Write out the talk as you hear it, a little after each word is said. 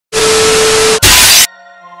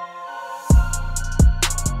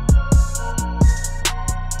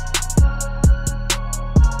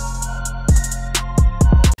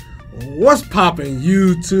What's poppin',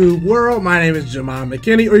 YouTube world? My name is Ghiman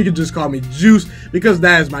Mckinney, or you can just call me Juice because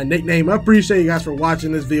that is my nickname. I appreciate you guys for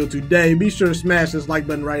watching this video today. Be sure to smash this like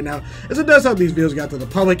button right now, as it does help these videos get out to the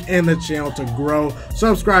public and the channel to grow.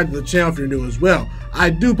 Subscribe to the channel if you're new as well.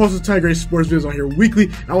 I do post a ton of great sports videos on here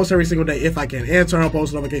weekly, almost every single day if I can, and turn on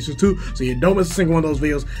post notifications too, so you don't miss a single one of those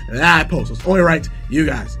videos that I post. It's only right to you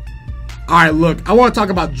guys. Alright, look, I want to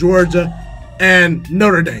talk about Georgia and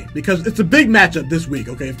Notre Dame because it's a big matchup this week,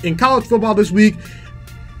 okay? In college football this week,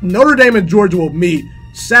 Notre Dame and Georgia will meet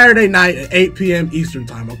Saturday night at 8 p.m. Eastern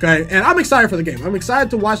time, okay? And I'm excited for the game. I'm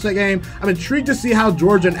excited to watch that game. I'm intrigued to see how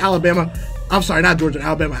Georgia and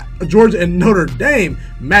Notre Dame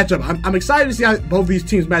match up. I'm excited to see how both these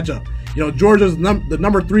teams match up. You know, Georgia's the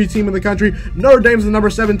number 3 team in the country. Notre Dame's the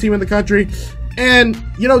number 7 team in the country. And,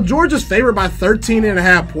 you know, Georgia's favored by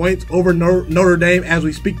 13.5 points over Notre Dame as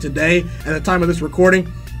we speak today at the time of this recording.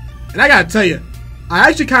 And I got to tell you, I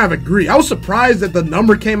actually kind of agree. I was surprised that the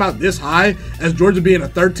number came out this high as Georgia being a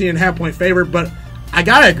 13.5 point favorite, but I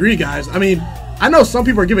got to agree, guys. I mean, I know some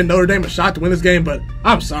people are giving Notre Dame a shot to win this game, but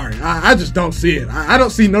I'm sorry. I just don't see it. I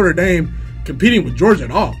don't see Notre Dame competing with Georgia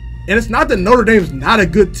at all. And it's not that Notre Dame's not a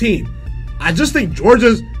good team. I just think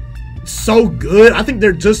Georgia's so good. I think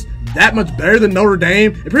they're just that much better than Notre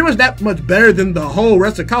Dame and pretty much that much better than the whole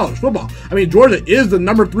rest of college football. I mean, Georgia is the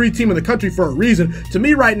number 3 team in the country for a reason. To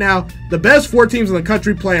me right now, the best 4 teams in the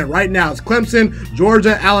country playing right now is Clemson,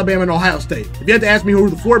 Georgia, Alabama, and Ohio State. If you had to ask me who are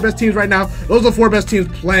the 4 best teams right now, those are the 4 best teams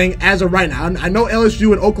playing as of right now. I know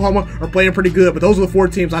LSU and Oklahoma are playing pretty good, but those are the 4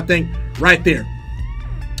 teams I think right there.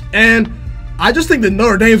 And I just think that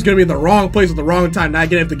Notre Dame is going to be in the wrong place at the wrong time. Now,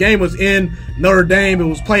 again, if the game was in Notre Dame, it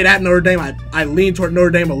was played at Notre Dame, I lean toward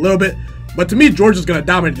Notre Dame a little bit. But to me, Georgia's going to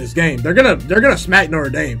dominate this game. They're gonna smack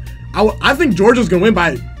Notre Dame. I think Georgia's going to win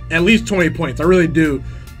by at least 20 points. I really do.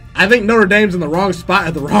 I think Notre Dame's in the wrong spot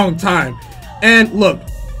at the wrong time. And look,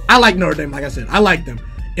 I like Notre Dame. Like I said, I like them.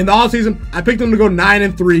 In the offseason, I picked them to go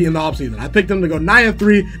 9-3 in the offseason. I picked them to go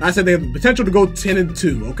 9-3, and I said they have the potential to go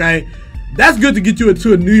 10-2. Okay. That's good to get you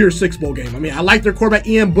into a New Year's Six Bowl game. I mean, I like their quarterback,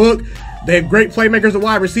 Ian Book. They have great playmakers at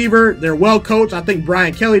wide receiver. They're well coached. I think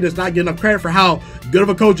Brian Kelly does not get enough credit for how good of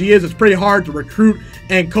a coach he is. It's pretty hard to recruit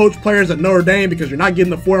and coach players at Notre Dame because you're not getting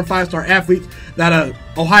the 4- and 5-star athletes that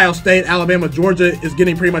Ohio State, Alabama, Georgia is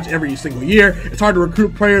getting pretty much every single year. It's hard to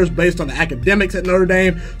recruit players based on the academics at Notre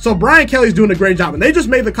Dame. So Brian Kelly's doing a great job. And they just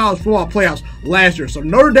made the college football playoffs last year. So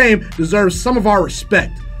Notre Dame deserves some of our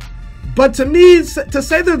respect. But to me, to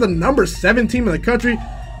say they're the number 7 team in the country,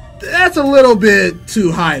 that's a little bit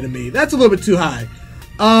too high to me. That's a little bit too high.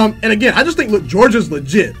 And again, I just think, look, Georgia's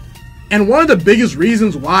legit. And one of the biggest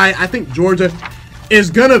reasons why I think Georgia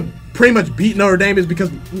is going to pretty much beat Notre Dame is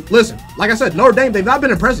because, listen, like I said, Notre Dame, they've not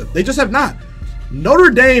been impressive. They just have not. Notre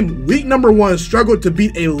Dame, week number 1, struggled to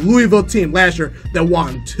beat a Louisville team last year that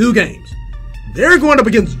won 2 games. They're going up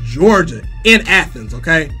against Georgia in Athens,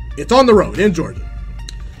 okay? It's on the road in Georgia.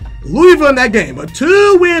 Louisville in that game, a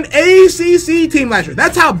 2-win ACC team last year.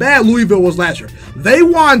 That's how bad Louisville was last year. They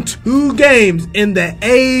won 2 games in the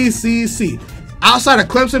ACC. Outside of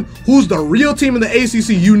Clemson, who's the real team in the ACC,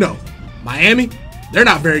 you know. Miami, they're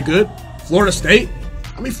not very good. Florida State,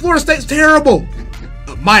 I mean, Florida State's terrible.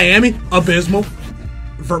 Miami, abysmal.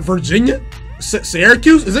 Virginia,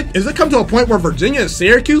 Syracuse, is it come to a point where Virginia and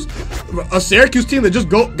Syracuse, a Syracuse team that just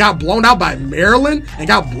got blown out by Maryland and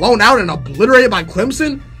got blown out and obliterated by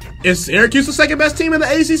Clemson? Is Syracuse the 2nd best team in the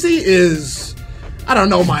ACC? Is, I don't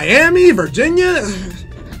know, Miami, Virginia?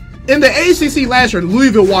 In the ACC last year,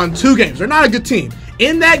 Louisville won 2 games. They're not a good team.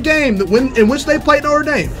 In that game in which they played Notre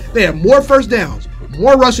Dame, they had more first downs,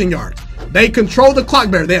 more rushing yards. They controlled the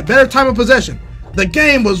clock better. They had better time of possession. The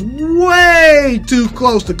game was way too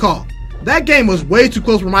close to call. That game was way too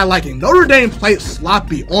close for my liking. Notre Dame played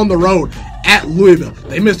sloppy on the road at Louisville.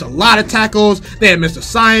 They missed a lot of tackles. They had missed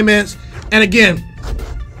assignments. And again,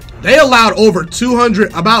 they allowed over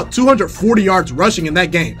about 240 yards rushing in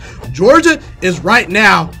that game. Georgia is right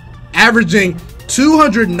now averaging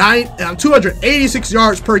 286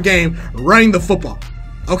 yards per game running the football.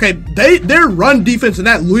 Okay, their run defense in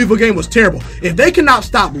that Louisville game was terrible. If they cannot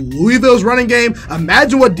stop Louisville's running game,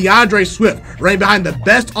 imagine what DeAndre Swift, running behind the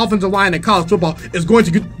best offensive line in college football, is going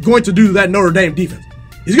to do to that Notre Dame defense.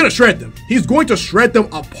 He's going to shred them. He's going to shred them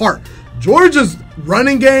apart. Georgia's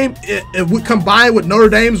running game, combined with Notre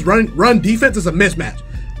Dame's run defense, is a mismatch.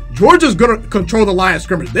 Georgia's going to control the line of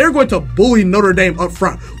scrimmage. They're going to bully Notre Dame up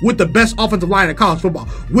front with the best offensive line in college football,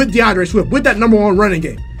 with DeAndre Swift, with that number 1 running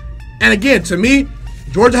game. And again, to me,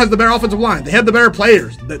 Georgia has the better offensive line. They have the better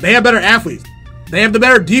players. They have better athletes. They have the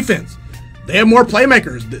better defense. They have more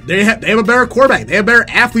playmakers. They have a better quarterback. They have better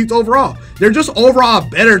athletes overall. They're just overall a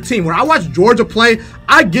better team. When I watch Georgia play,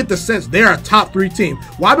 I get the sense they're a top 3 team.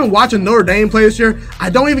 While I've been watching Notre Dame play this year, I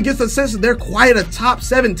don't even get the sense that they're quite a top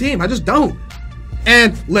 7 team. I just don't.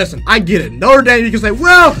 And listen, I get it. Notre Dame, you can say,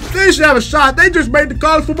 well, they should have a shot. They just made the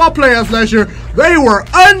college football playoffs last year. They were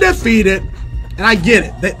undefeated. And I get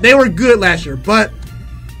it. They were good last year, but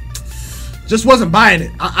just wasn't buying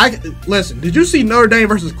it. Listen, did you see Notre Dame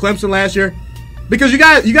versus Clemson last year? Because you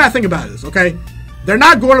got to think about this, okay? They're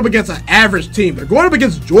not going up against an average team. They're going up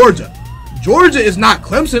against Georgia. Georgia is not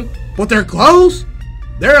Clemson, but they're close.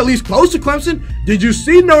 They're at least close to Clemson. Did you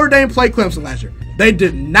see Notre Dame play Clemson last year? They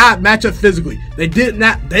did not match up physically. They didn't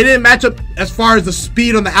match up as far as the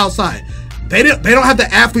speed on the outside. They don't have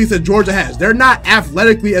the athletes that Georgia has. They're not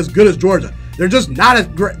athletically as good as Georgia. They're just not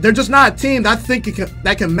a team that I think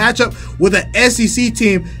that can match up with an SEC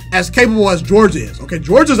team as capable as Georgia is. Okay,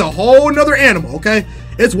 Georgia's a whole nother animal. Okay,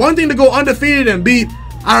 it's one thing to go undefeated and beat,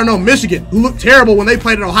 I don't know, Michigan, who looked terrible when they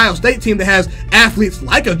played an Ohio State team that has athletes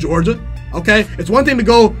like a Georgia. Okay, it's one thing to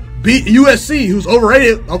go beat USC, who's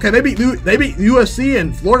overrated. Okay, they beat USC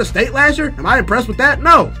and Florida State last year. Am I impressed with that?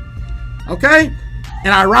 No. Okay,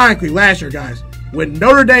 and ironically, last year, guys, when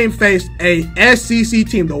Notre Dame faced a SEC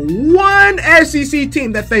team, the one SEC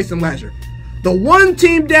team that faced them last year, the one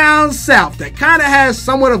team down south that kind of has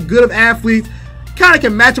somewhat of good of athletes, kind of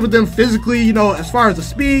can match up with them physically, you know, as far as the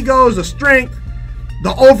speed goes, the strength,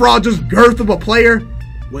 the overall just girth of a player.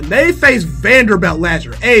 When they faced Vanderbilt last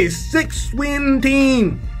year, a 6-win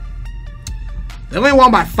team, they only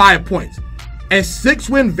won by 5 points. A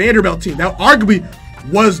 6-win Vanderbilt team that arguably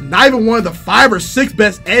was not even one of the 5 or 6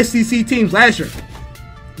 best SEC teams last year.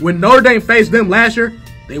 When Notre Dame faced them last year,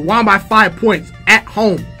 they won by 5 points at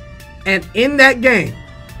home. And in that game,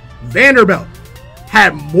 Vanderbilt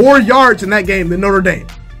had more yards in that game than Notre Dame.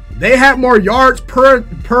 They had more yards per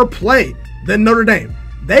play than Notre Dame.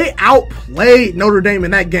 They outplayed Notre Dame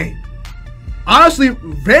in that game. Honestly,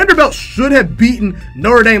 Vanderbilt should have beaten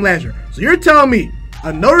Notre Dame last year. So you're telling me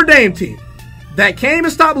a Notre Dame team that came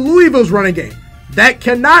and stopped Louisville's running game, that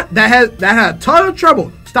had a ton of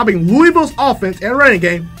trouble stopping Louisville's offense and running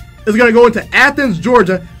game, is going to go into Athens,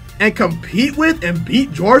 Georgia, and compete with and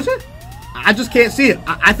beat Georgia? I just can't see it.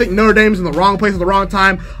 I think Notre Dame's in the wrong place at the wrong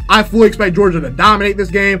time. I fully expect Georgia to dominate this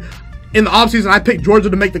game. In the offseason, I picked Georgia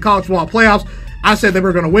to make the college football playoffs. I said they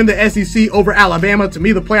were going to win the SEC over Alabama. To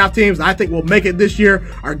me, the playoff teams I think will make it this year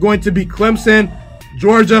are going to be Clemson,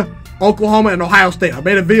 Georgia, Oklahoma, and Ohio State. I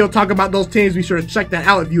made a video talking about those teams. Be sure to check that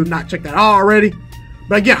out if you have not checked that out already.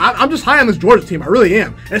 But again, I'm just high on this Georgia team. I really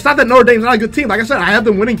am. And it's not that Notre Dame's not a good team. Like I said, I have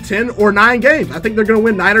them winning 10 or 9 games. I think they're going to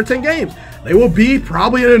win 9 or 10 games. They will be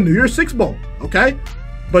probably in a New Year's Six Bowl, okay?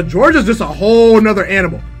 But Georgia's just a whole nother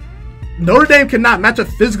animal. Notre Dame cannot match up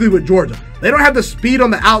physically with Georgia. They don't have the speed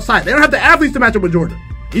on the outside. They don't have the athletes to match up with Georgia.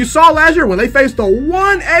 You saw last year when they faced the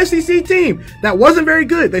one SEC team that wasn't very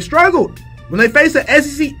good. They struggled when they faced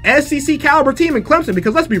an SEC caliber team in Clemson.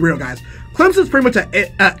 Because let's be real, guys. Clemson's pretty much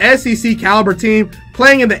a SEC caliber team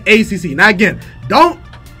playing in the ACC. Now, again, don't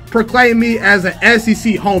proclaim me as an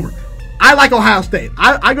SEC homer. I like Ohio State.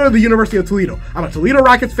 I go to the University of Toledo. I'm a Toledo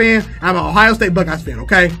Rockets fan. I'm an Ohio State Buckeyes fan,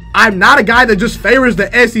 okay? I'm not a guy that just favors the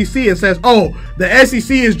SEC and says, oh, the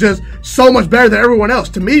SEC is just so much better than everyone else.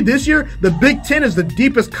 To me, this year, the Big Ten is the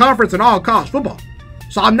deepest conference in all college football.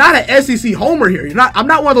 So I'm not an SEC homer here. I'm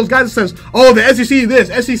not one of those guys that says, oh, the SEC this,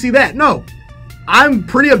 SEC that. No. I'm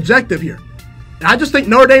pretty objective here. And I just think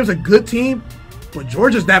Notre Dame's a good team, but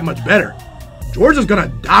Georgia's that much better. Georgia's going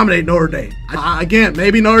to dominate Notre Dame. Again,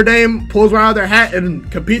 maybe Notre Dame pulls one out of their hat and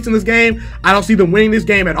competes in this game. I don't see them winning this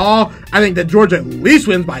game at all. I think that Georgia at least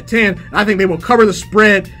wins by 10. And I think they will cover the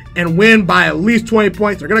spread and win by at least 20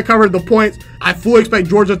 points. They're going to cover the points. I fully expect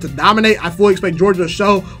Georgia to dominate. I fully expect Georgia to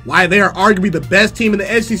show why they are arguably the best team in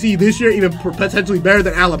the SEC this year, even potentially better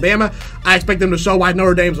than Alabama. I expect them to show why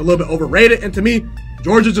Notre Dame's a little bit overrated. And to me,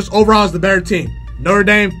 Georgia just overall is the better team. Notre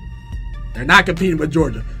Dame, they're not competing with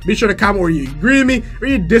Georgia. Be sure to comment where you agree with me or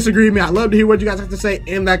you disagree with me. I'd love to hear what you guys have to say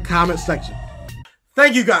in that comment section.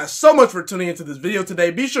 Thank you guys so much for tuning into this video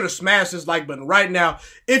today. Be sure to smash this like button right now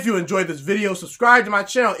if you enjoyed this video. Subscribe to my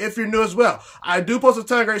channel if you're new as well. I do post a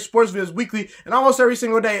ton of great sports videos weekly and almost every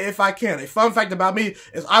single day if I can. A fun fact about me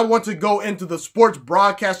is I want to go into the sports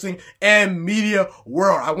broadcasting and media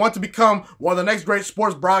world. I want to become one of the next great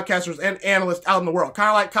sports broadcasters and analysts out in the world. Kind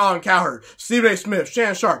of like Colin Cowherd, Stephen A. Smith,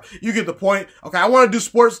 Shannon Sharp. You get the point. Okay, I want to do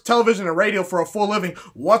sports, television, and radio for a full living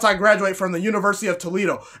once I graduate from the University of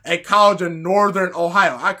Toledo, a college in northern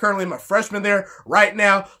Ohio. I currently am a freshman there right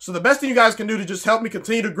now. So the best thing you guys can do to just help me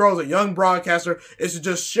continue to grow as a young broadcaster is to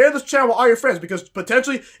just share this channel with all your friends, because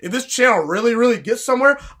potentially if this channel really gets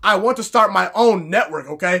somewhere, I want to start my own network,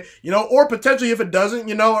 okay? You know, or potentially if it doesn't,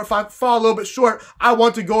 you know, or if I fall a little bit short, I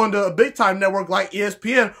want to go into a big time network like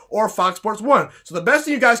ESPN or Fox Sports 1. So the best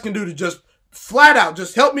thing you guys can do to just flat out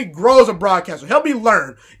just help me grow as a broadcaster, help me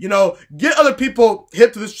learn, you know, get other people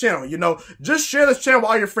hip to this channel, you know, just share this channel with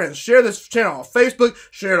all your friends, share this channel on Facebook,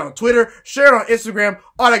 share it on Twitter, share it on Instagram,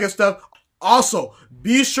 all that good stuff. Also,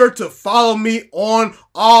 be sure to follow me on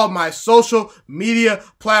all my social media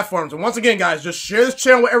platforms. And once again, guys, just share this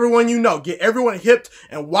channel with everyone you know. Get everyone hipped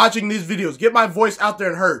and watching these videos. Get my voice out there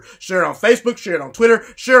and heard. Share it on Facebook, share it on Twitter,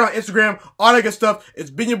 share it on Instagram, all that good stuff. It's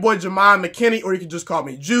been your boy, Ghiman Mckinney, or you can just call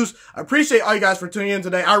me Juice. I appreciate all you guys for tuning in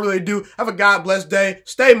today. I really do. Have a God bless day.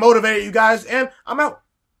 Stay motivated, you guys, and I'm out.